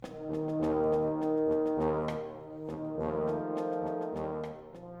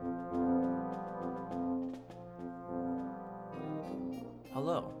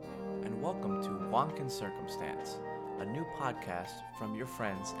Wonkin Circumstance, a new podcast from your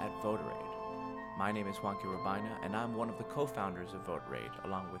friends at VoterAid. My name is Juanqui Rabina, and I'm one of the co-founders of VoterAid,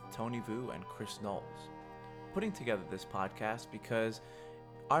 along with Tony Vu and Chris Knowles. Putting together this podcast because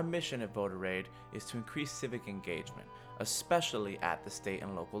our mission at VoterAid is to increase civic engagement, especially at the state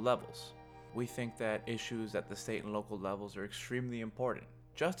and local levels. We think that issues at the state and local levels are extremely important,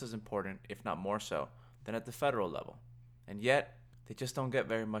 just as important, if not more so, than at the federal level. And yet, they just don't get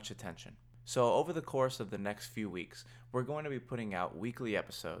very much attention. So over the course of the next few weeks, we're going to be putting out weekly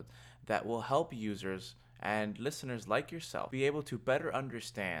episodes that will help users and listeners like yourself be able to better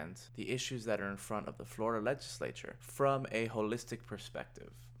understand the issues that are in front of the Florida legislature from a holistic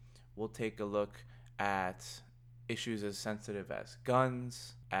perspective. We'll take a look at issues as sensitive as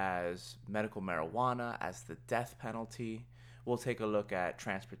guns, as medical marijuana, as the death penalty. We'll take a look at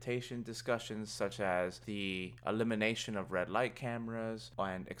transportation discussions such as the elimination of red light cameras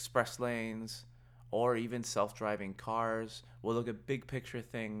and express lanes, or even self-driving cars. We'll look at big picture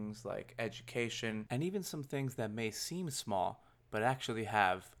things like education, and even some things that may seem small, but actually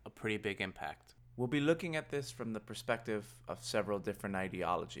have a pretty big impact. We'll be looking at this from the perspective of several different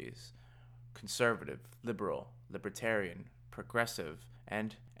ideologies: conservative, liberal, libertarian, progressive,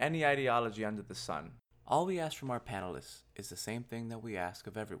 and any ideology under the sun. All we ask from our panelists is the same thing that we ask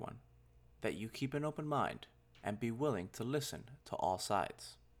of everyone: that you keep an open mind and be willing to listen to all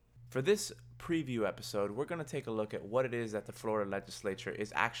sides. For this preview episode, we're going to take a look at what it is that the Florida legislature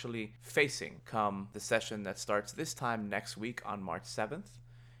is actually facing come the session that starts this time next week on March 7th.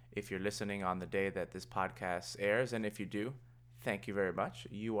 If you're listening on the day that this podcast airs, and if you do, thank you very much.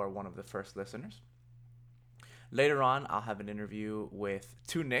 You are one of the first listeners. Later on, I'll have an interview with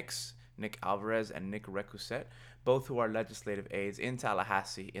two Nicks, Nick Alvarez and Nick Recuset, both who are legislative aides in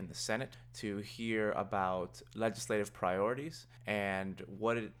Tallahassee in the Senate, to hear about legislative priorities and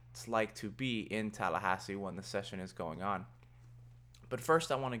what it's like to be in Tallahassee when the session is going on. But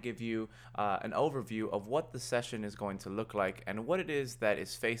first, I want to give you an overview of what the session is going to look like and what it is that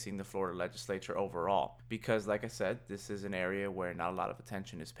is facing the Florida legislature overall, because like I said, this is an area where not a lot of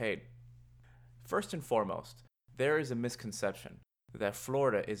attention is paid. First and foremost, there is a misconception that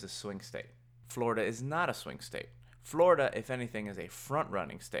Florida is a swing state. Florida is not a swing state. Florida, if anything, is a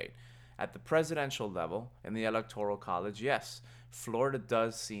front-running state. At the presidential level, in the Electoral College, yes, Florida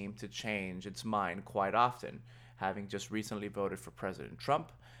does seem to change its mind quite often, having just recently voted for President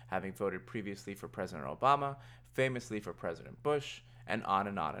Trump, having voted previously for President Obama, famously for President Bush, and on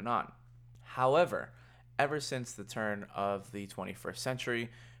and on and on. However, ever since the turn of the 21st century,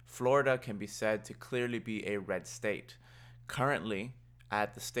 Florida can be said to clearly be a red state. Currently,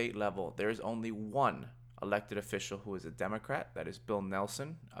 at the state level, there is only one elected official who is a Democrat. That is Bill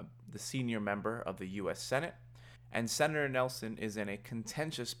Nelson, the senior member of the U.S. Senate. And Senator Nelson is in a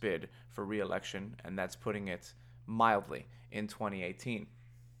contentious bid for re-election, and that's putting it mildly, in 2018.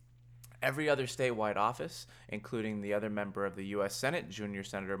 Every other statewide office, including the other member of the U.S. Senate, Junior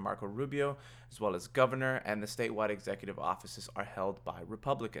Senator Marco Rubio, as well as governor and the statewide executive offices, are held by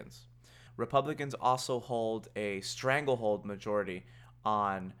Republicans. Republicans also hold a stranglehold majority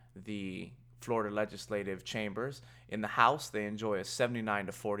on the Florida legislative chambers. In the House, they enjoy a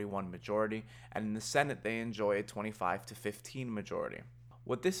 79-41 majority, and in the Senate, they enjoy a 25-15 majority.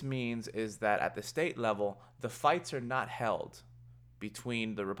 What this means is that at the state level, the fights are not held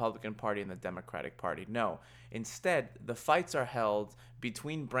between the Republican Party and the Democratic Party. No, instead, the fights are held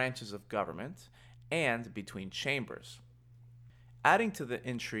between branches of government and between chambers. Adding to the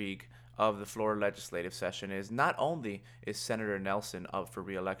intrigue of the Florida legislative session is not only is Senator Nelson up for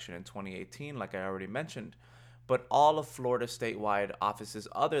re-election in 2018, like I already mentioned, but all of Florida statewide offices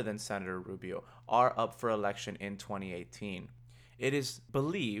other than Senator Rubio are up for election in 2018. It is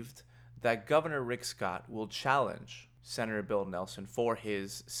believed that Governor Rick Scott will challenge Senator Bill Nelson for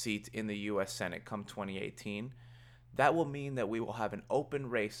his seat in the U.S. Senate come 2018. That will mean that we will have an open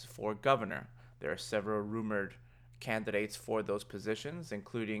race for governor. There are several rumored candidates for those positions,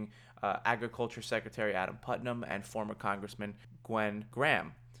 including Agriculture Secretary Adam Putnam and former Congressman Gwen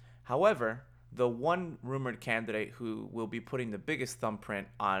Graham. However, the one rumored candidate who will be putting the biggest thumbprint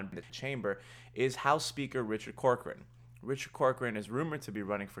on the chamber is House Speaker Richard Corcoran. Richard Corcoran is rumored to be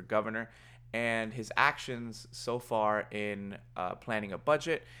running for governor, and his actions so far in planning a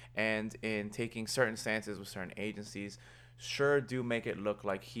budget and in taking certain stances with certain agencies sure do make it look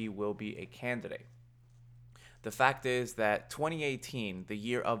like he will be a candidate. The fact is that 2018, the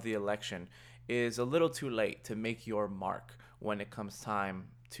year of the election, is a little too late to make your mark when it comes time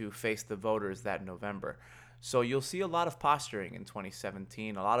to face the voters that November. So you'll see a lot of posturing in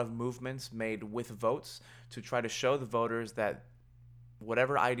 2017, a lot of movements made with votes to try to show the voters that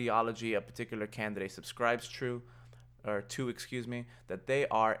whatever ideology a particular candidate subscribes to, that they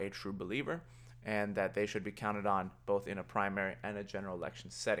are a true believer and that they should be counted on both in a primary and a general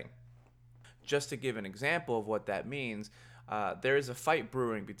election setting. Just to give an example of what that means, there is a fight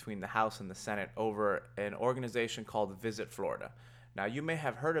brewing between the House and the Senate over an organization called Visit Florida. Now, you may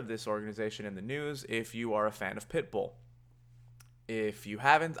have heard of this organization in the news if you are a fan of Pitbull. If you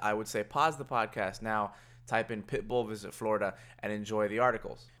haven't, I would say pause the podcast now, type in Pitbull Visit Florida, and enjoy the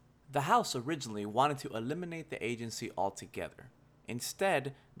articles. The House originally wanted to eliminate the agency altogether.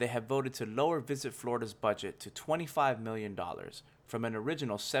 Instead, they have voted to lower Visit Florida's budget to $25 million from an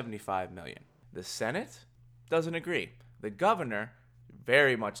original $75 million. The Senate doesn't agree. The governor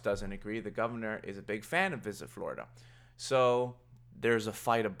very much doesn't agree. The governor is a big fan of Visit Florida. So there's a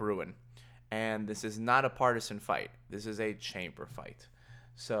fight brewing. And this is not a partisan fight. This is a chamber fight.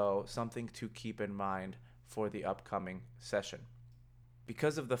 So something to keep in mind for the upcoming session.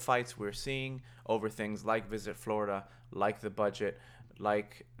 Because of the fights we're seeing over things like Visit Florida, like the budget,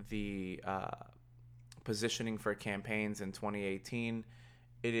 like the positioning for campaigns in 2018,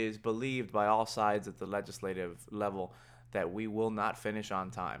 it is believed by all sides at the legislative level that we will not finish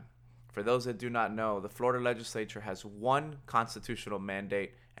on time. For those that do not know, the Florida legislature has one constitutional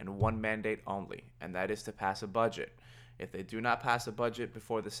mandate and one mandate only, and that is to pass a budget. If they do not pass a budget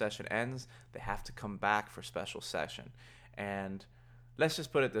before the session ends, they have to come back for special session. And let's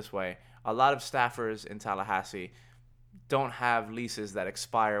just put it this way. A lot of staffers in Tallahassee don't have leases that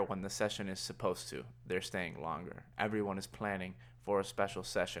expire when the session is supposed to. They're staying longer. Everyone is planning for a special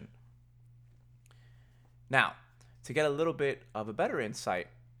session. Now, to get a little bit of a better insight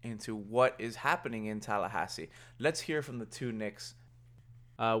into what is happening in Tallahassee, let's hear from the two Nicks.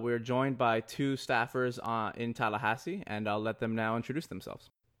 We're joined by two staffers in Tallahassee, and I'll let them now introduce themselves.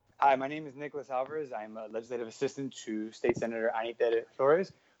 Hi, my name is Nicholas Alvarez. I'm a legislative assistant to State Senator Anita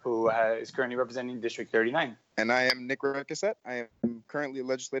Flores, who is currently representing District 39. And I am Nick Recassette. I am currently a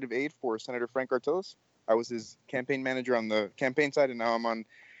legislative aide for Senator Frank Artillas. I was his campaign manager on the campaign side, and now I'm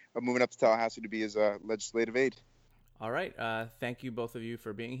moving up to Tallahassee to be his legislative aide. All right. Thank you, both of you,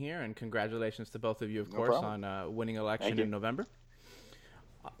 for being here, and congratulations to both of you, of course, on winning election in November.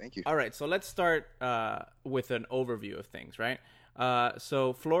 Thank you. All right, so let's start with an overview of things, right?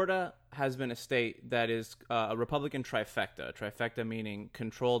 So Florida has been a state that is a Republican trifecta. Trifecta meaning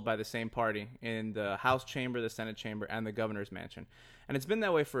controlled by the same party in the House chamber, the Senate chamber, and the governor's mansion. And it's been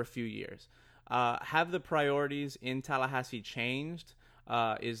that way for a few years. Have the priorities in Tallahassee changed?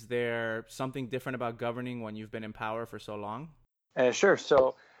 Is there something different about governing when you've been in power for so long? Sure.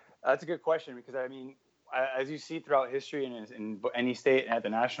 So that's a good question because, I mean, as you see throughout history and in any state and at the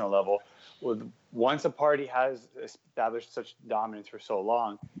national level, once a party has established such dominance for so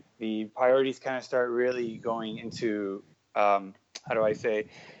long, the priorities kind of start really going into, they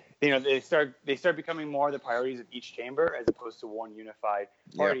start becoming more the priorities of each chamber as opposed to one unified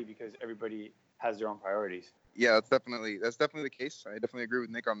party because everybody has their own priorities. Yeah, that's definitely the case. I definitely agree with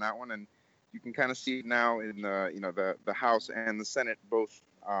Nick on that one, and you can kind of see it now in the House and the Senate both.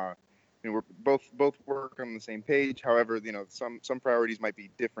 We're both work on the same page. However, some priorities might be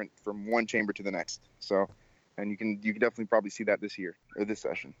different from one chamber to the next. So, and you can definitely probably see that this year or this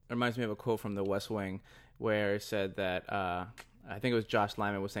session. It reminds me of a quote from The West Wing where it said that I think it was Josh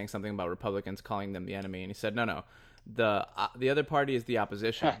Lyman was saying something about Republicans calling them the enemy, and he said, no, the other party is the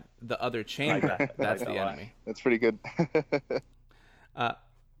opposition. The other chamber, that's the enemy. That's pretty good.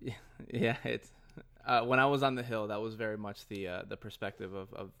 Yeah, it's. When I was on the Hill, that was very much the perspective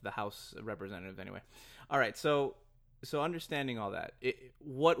of the House representative anyway. All right, so understanding all that,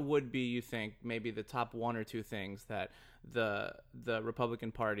 what would be, you think, maybe the top one or two things that the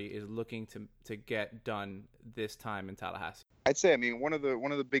Republican Party is looking to get done this time in Tallahassee? I'd say, one of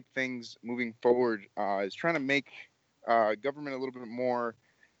the big things moving forward is trying to make government a little bit more,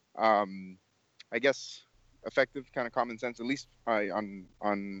 effective, kind of common sense, at least on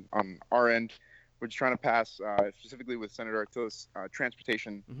our end. We're just trying to pass, specifically with Senator Artillas,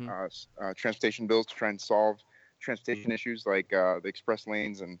 transportation bills to try and solve transportation issues like the express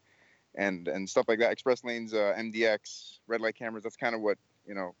lanes and stuff like that. Express lanes, MDX, red light cameras. That's kind of what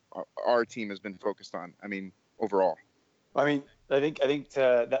our team has been focused on. Overall. I think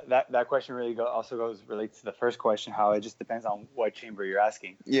that question really relates to the first question, how it just depends on what chamber you're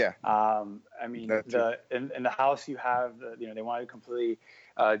asking. Yeah. In the House you have they want to completely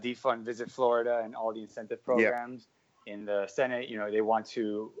defund Visit Florida and all the incentive programs. Yeah. In the Senate, they want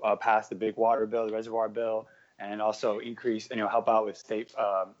to pass the big water bill, the reservoir bill, and also increase help out with the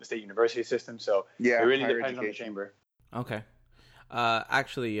state university system. So it really depends on the chamber. Okay.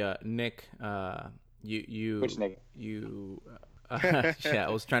 Actually, Nick, Which Nick? Yeah,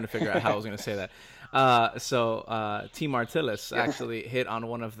 I was trying to figure out how I was going to say that. Team Artilis actually hit on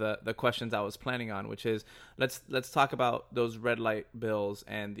one of the questions I was planning on, which is let's talk about those red light bills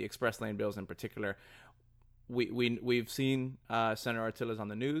and the express lane bills in particular. We've seen Senator Artiles on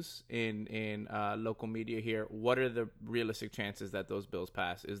the news in local media here. What are the realistic chances that those bills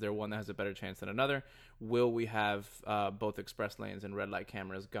pass? Is there one that has a better chance than another? Will we have both express lanes and red light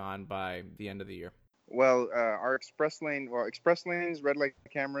cameras gone by the end of the year? Well, our express lanes, red light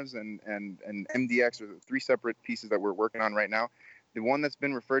cameras, and MDX are the three separate pieces that we're working on right now. The one that's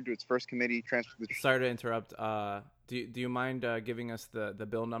been referred to its first committee. Sorry to interrupt. Do you mind giving us the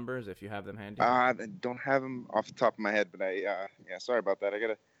bill numbers if you have them handy? I don't have them off the top of my head, but sorry about that. I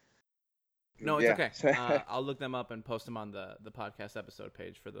gotta. No, it's okay. I'll look them up and post them on the podcast episode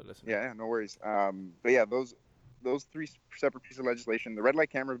page for the listeners. Yeah, no worries. But yeah, those three separate pieces of legislation. The red light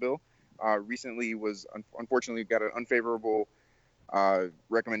camera bill recently was unfortunately got an unfavorable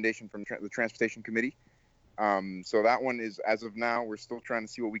recommendation from the Transportation Committee. So that one is, as of now, we're still trying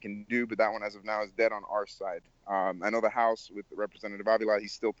to see what we can do, but that one as of now is dead on our side. I know the House with Representative Avila,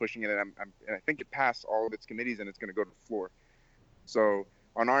 he's still pushing it, and I think it passed all of its committees and it's going to go to the floor. So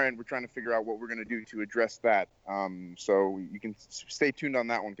on our end, we're trying to figure out what we're going to do to address that. So you can stay tuned on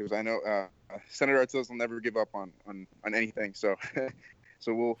that one, because I know Senator Artiles will never give up on anything. So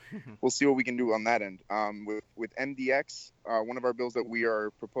so we'll see what we can do on that end. With MDX, one of our bills that we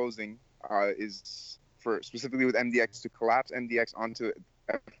are proposing is for specifically with MDX to collapse MDX onto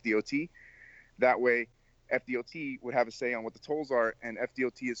FDOT. That way, FDOT would have a say on what the tolls are, and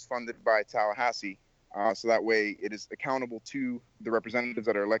FDOT is funded by Tallahassee. So that way it is accountable to the representatives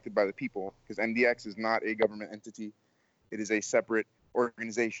that are elected by the people, because MDX is not a government entity. It is a separate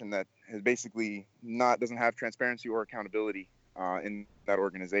organization that has basically doesn't have transparency or accountability in that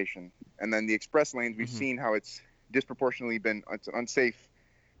organization. And then the express lanes, we've seen how it's disproportionately been it's an unsafe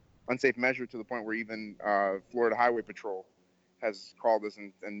measure, to the point where even Florida Highway Patrol has called us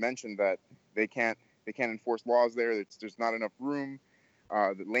and mentioned that they can't enforce laws there. There's not enough room.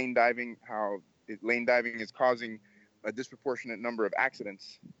 The lane diving is causing a disproportionate number of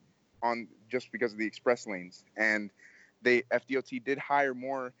accidents just because of the express lanes. And FDOT did hire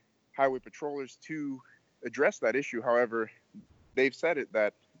more highway patrollers to address that issue. However, they've said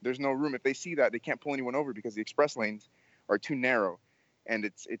that there's no room. If they see that, they can't pull anyone over because the express lanes are too narrow, and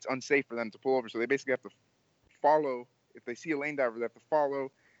it's unsafe for them to pull over. So they basically have to follow. If they see a lane diver, they have to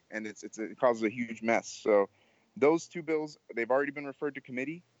follow, and it causes a huge mess. So those two bills, they've already been referred to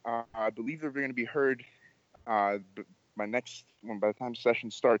committee. I believe they're going to be heard by the time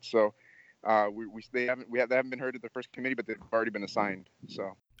session starts. So they haven't been heard at the first committee, but they've already been assigned.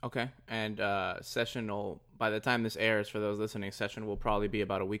 So. Okay, and session will, by the time this airs, for those listening, session will probably be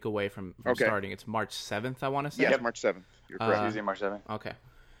about a week away from starting. It's March 7th, I want to say? Yeah, March 7th. You're correct. Tuesday, March 7th.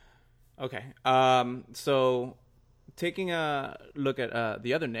 Okay. So taking a look at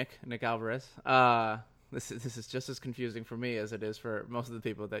the other Nick Alvarez, this is just as confusing for me as it is for most of the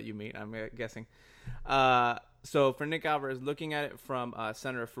people that you meet, I'm guessing. So for Nick Alvarez, looking at it from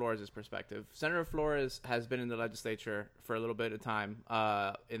Senator Flores' perspective, Senator Flores has been in the legislature for a little bit of time,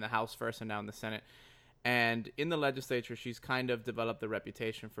 in the House first and now in the Senate. And in the legislature, she's kind of developed the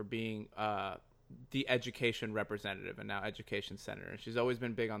reputation for being the education representative and now education senator. She's always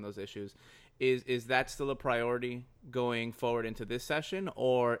been big on those issues. Is that still a priority going forward into this session,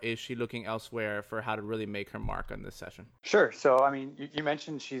 or is she looking elsewhere for how to really make her mark on this session? Sure. So, I mean, you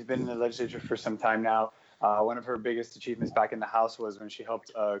mentioned she's been in the legislature for some time now. One of her biggest achievements back in the House was when she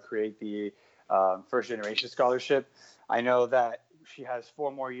helped create the First Generation Scholarship. I know that she has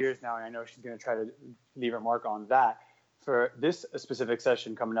 4 more years now, and I know she's going to try to leave her mark on that. For this specific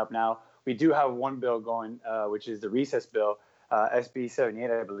session coming up now, we do have one bill going, which is the recess bill, SB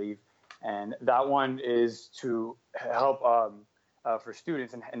 78, I believe. And that one is to help for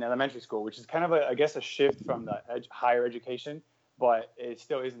students in elementary school, which is kind of, a shift from the higher education, but it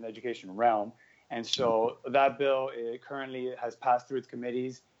still is in the education realm. And so that bill currently has passed through its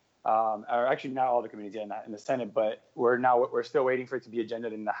committees, or actually not all the committees yet in the Senate, but we're still waiting for it to be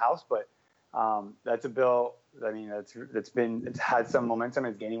agendaed in the House. But that's a bill. I mean, it's had some momentum.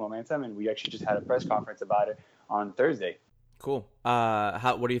 It's gaining momentum, and we actually just had a press conference about it on Thursday. Cool.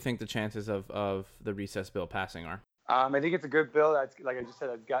 What do you think the chances of the recess bill passing are? I think it's a good bill. That's, like I just said,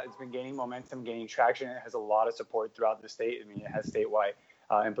 it's been gaining momentum, gaining traction. It has a lot of support throughout the state. I mean, it has statewide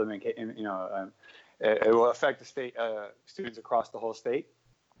implementation. It will affect the state students across the whole state.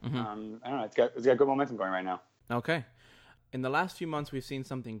 Mm-hmm. I don't know. It's got good momentum going right now. Okay. In the last few months, we've seen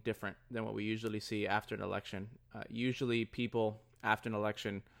something different than what we usually see after an election. Usually, people after an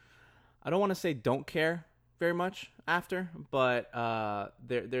election, I don't want to say don't care very much after, but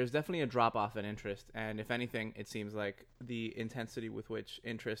there's definitely a drop off in interest. And if anything, it seems like the intensity with which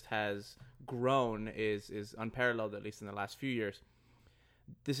interest has grown is unparalleled, at least in the last few years.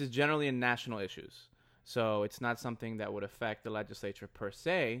 This is generally in national issues, so it's not something that would affect the legislature per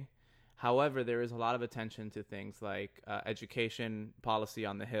se. However, there is a lot of attention to things like education policy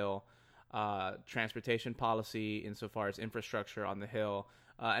on the Hill, transportation policy insofar as infrastructure on the Hill,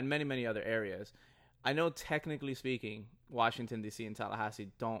 and many, many other areas. I know technically speaking, Washington, D.C. and Tallahassee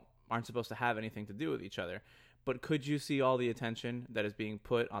aren't supposed to have anything to do with each other, but could you see all the attention that is being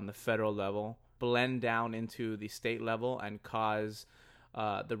put on the federal level blend down into the state level and cause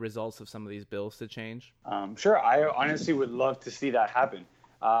the results of some of these bills to change? Sure. I honestly would love to see that happen.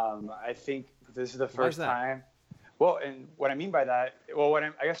 I think this is the first time. Well, and what I mean by that, what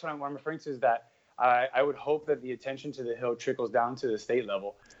I'm referring to is that I would hope that the attention to the Hill trickles down to the state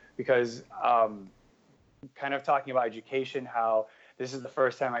level, because kind of talking about education, how this is the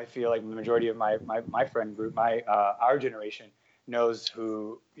first time I feel like the majority of my friend group, our generation, knows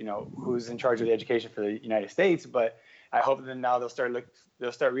who's in charge of the education for the United States. But I hope that now they'll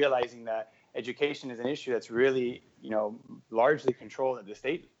start realizing that education is an issue that's really largely controlled at the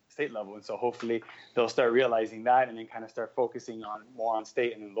state level, and so hopefully they'll start realizing that and then kind of start focusing more on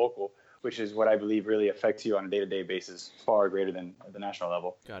state and then local, which is what I believe really affects you on a day-to-day basis, far greater than at the national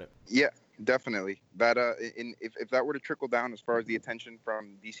level. Got it. Yeah, definitely. That if that were to trickle down as far as the attention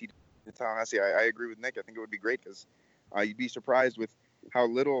from DC to Tallahassee, I agree with Nick. I think it would be great, because you'd be surprised with how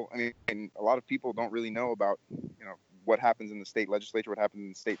little. I mean, a lot of people don't really know about what happens in the state legislature, what happens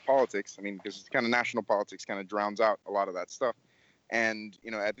in state politics. I mean, because it's kind of national politics kind of drowns out a lot of that stuff. And,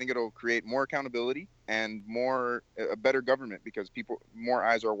 I think it'll create more accountability and a better government, because more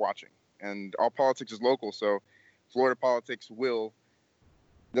eyes are watching. And all politics is local, so Florida politics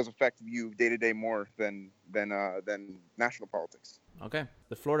does affect you day to day more than national politics. Okay.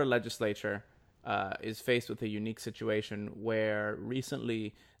 The Florida legislature is faced with a unique situation where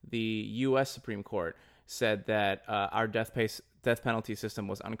recently the U.S. Supreme Court said that our death penalty system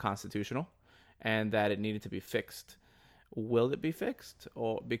was unconstitutional and that it needed to be fixed. Will it be fixed?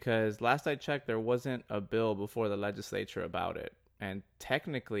 Or because last I checked, there wasn't a bill before the legislature about it. And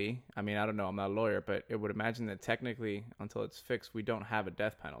technically, I mean, I don't know, I'm not a lawyer, but it would imagine that technically, until it's fixed, we don't have a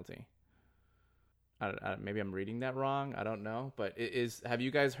death penalty. Maybe I'm reading that wrong. I don't know. But have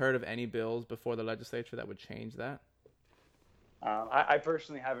you guys heard of any bills before the legislature that would change that? I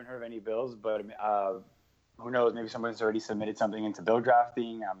personally haven't heard of any bills, but who knows? Maybe someone's already submitted something into bill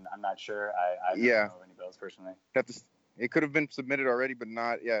drafting. I'm not sure. I don't know of any bills personally. It could have been submitted already, but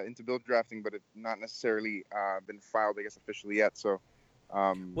not into bill drafting, but it not necessarily been filed, I guess, officially yet. So,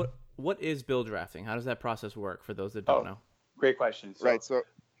 what is bill drafting? How does that process work for those that don't know? Great question. Right. So,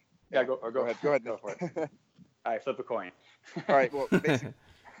 go ahead. Go ahead. Go for it. All right, flip a coin. All right. Well, all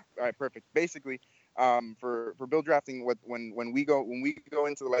right, perfect. Basically, for bill drafting, when we go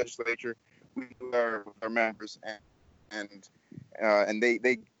into the legislature, we with our members and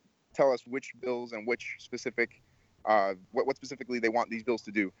they tell us which bills and which specific. What specifically they want these bills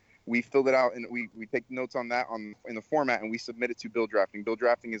to do. We filled it out and we take notes on that in the format, and we submit it to bill drafting. Bill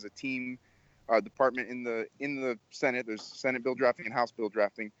drafting is a team department in the Senate. There's Senate bill drafting and House bill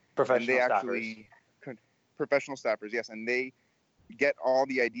drafting. Professional staffers, yes, and they get all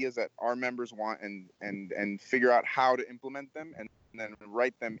the ideas that our members want and figure out how to implement them and then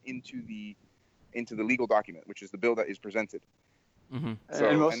write them into the legal document, which is the bill that is presented. Mm-hmm. So,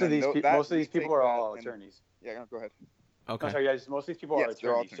 and most of these people are all attorneys. Yeah, go ahead. Okay. No, sorry, guys. Most of these people are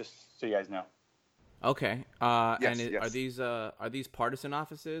attorneys, just so you guys know. Okay. Yes. Are these partisan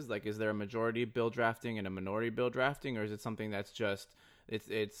offices? Like, is there a majority bill drafting and a minority bill drafting, or is it something that's just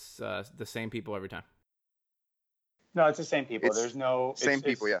it's the same people every time? No, it's the same people. There's no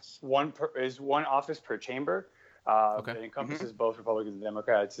people. Yes. One office per chamber. Okay. It encompasses both Republicans and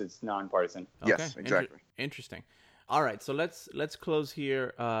Democrats. It's nonpartisan. Okay. Yes, exactly. Interesting. All right, so let's close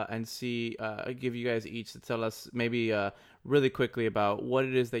here and see. Give you guys each to tell us maybe really quickly about what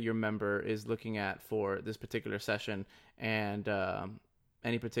it is that your member is looking at for this particular session, and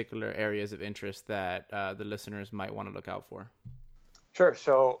any particular areas of interest that the listeners might want to look out for. Sure.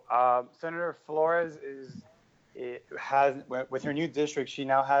 So Senator Flores has with her new district, she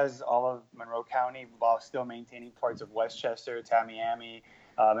now has all of Monroe County while still maintaining parts of Westchester, Tamiami,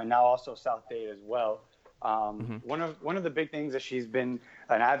 and now also South Dade as well. One of the big things that she's been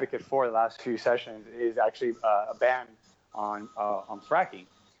an advocate for the last few sessions is actually a ban on fracking.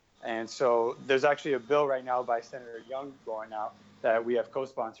 And so there's actually a bill right now by Senator Young going out that we have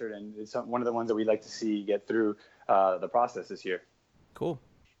co-sponsored, and it's one of the ones that we'd like to see get through the process this year. Cool.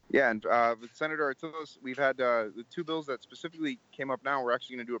 Yeah, and with Senator Artiles, we've had the two bills that specifically came up now. We're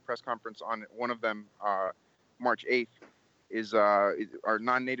actually going to do a press conference on one of them March 8th, is our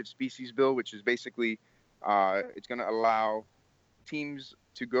non-native species bill, which is basically it's going to allow teams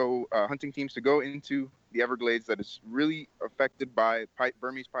to go, hunting teams to go into the Everglades that is really affected by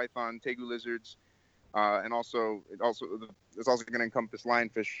Burmese python, tegu lizards, and it's also going to encompass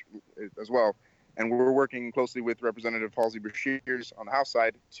lionfish as well. And we're working closely with Representative Halsey Beshears on the House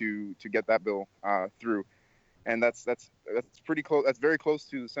side to get that bill through. And that's pretty close. That's very close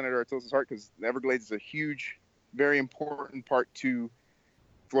to Senator Artiles' heart, because the Everglades is a huge, very important part to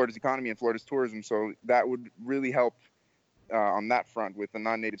Florida's economy and Florida's tourism. So that would really help on that front with the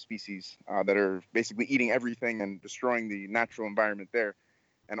non-native species that are basically eating everything and destroying the natural environment there.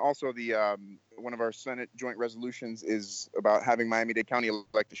 And also the one of our Senate joint resolutions is about having Miami-Dade County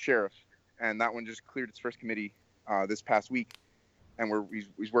elect a sheriff. And that one just cleared its first committee this past week, and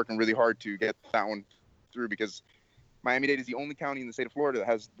he's working really hard to get that one through, because Miami-Dade is the only county in the state of Florida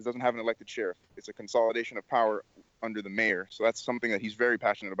that doesn't have an elected sheriff. It's a consolidation of power under the mayor, so that's something that he's very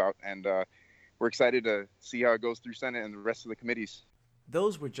passionate about, and we're excited to see how it goes through Senate and the rest of the committees.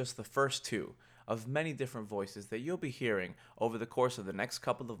 Those were just the first two of many different voices that you'll be hearing over the course of the next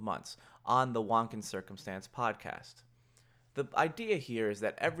couple of months on the Wonkin Circumstance podcast. The idea here is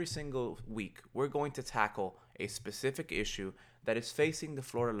that every single week we're going to tackle a specific issue that is facing the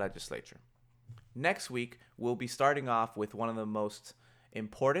Florida legislature. Next week, we'll be starting off with one of the most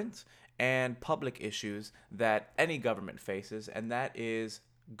important and public issues that any government faces, and that is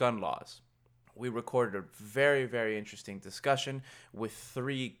gun laws. We recorded a very, very interesting discussion with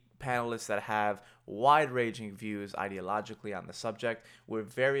three panelists that have wide-ranging views ideologically on the subject. We're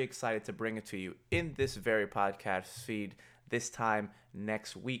very excited to bring it to you in this very podcast feed this time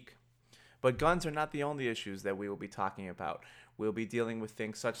next week. But guns are not the only issues that we will be talking about. We'll be dealing with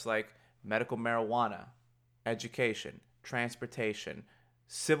things such like medical marijuana, education, transportation,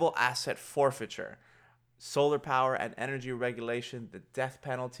 civil asset forfeiture, solar power and energy regulation, the death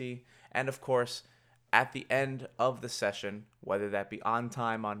penalty, and of course, at the end of the session, whether that be on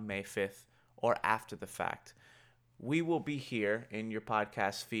time on May 5th or after the fact, we will be here in your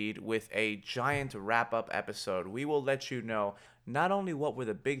podcast feed with a giant wrap-up episode. We will let you know not only what were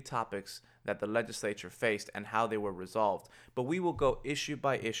the big topics that the legislature faced and how they were resolved, but we will go issue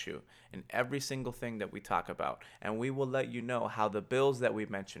by issue in every single thing that we talk about. And we will let you know how the bills that we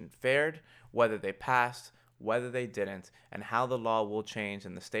mentioned fared, whether they passed, whether they didn't, and how the law will change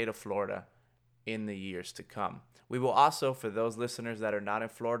in the state of Florida in the years to come. We will also, for those listeners that are not in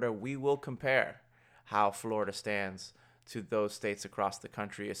Florida, we will compare how Florida stands to those states across the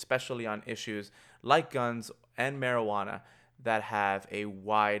country, especially on issues like guns and marijuana that have a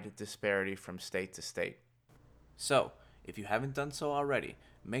wide disparity from state to state. So, if you haven't done so already,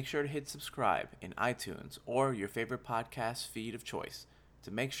 make sure to hit subscribe in iTunes or your favorite podcast feed of choice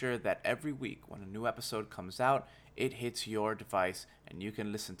to make sure that every week when a new episode comes out, it hits your device and you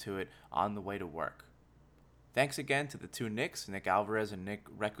can listen to it on the way to work. Thanks again to the two Nicks, Nick Alvarez and Nick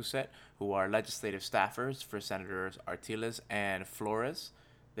Recuset, who are legislative staffers for Senators Artiles and Flores.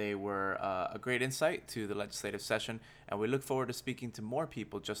 They were a great insight to the legislative session, and we look forward to speaking to more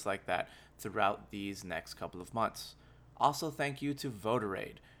people just like that throughout these next couple of months. Also, thank you to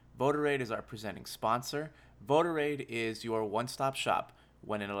VoterAid. VoterAid is our presenting sponsor. VoterAid is your one-stop shop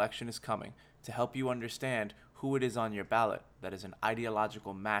when an election is coming to help you understand who it is on your ballot that is an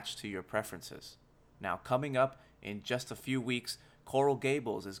ideological match to your preferences. Now, coming up in just a few weeks, Coral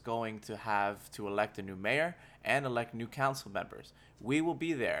Gables is going to have to elect a new mayor and elect new council members. We will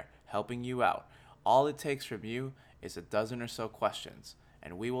be there helping you out. All it takes from you is a dozen or so questions,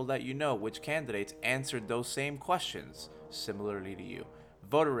 and we will let you know which candidates answered those same questions similarly to you.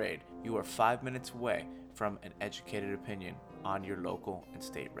 VoterAid, you are 5 minutes away from an educated opinion on your local and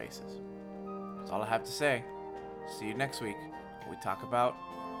state races. That's all I have to say. See you next week when we talk about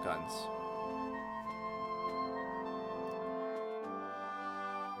guns.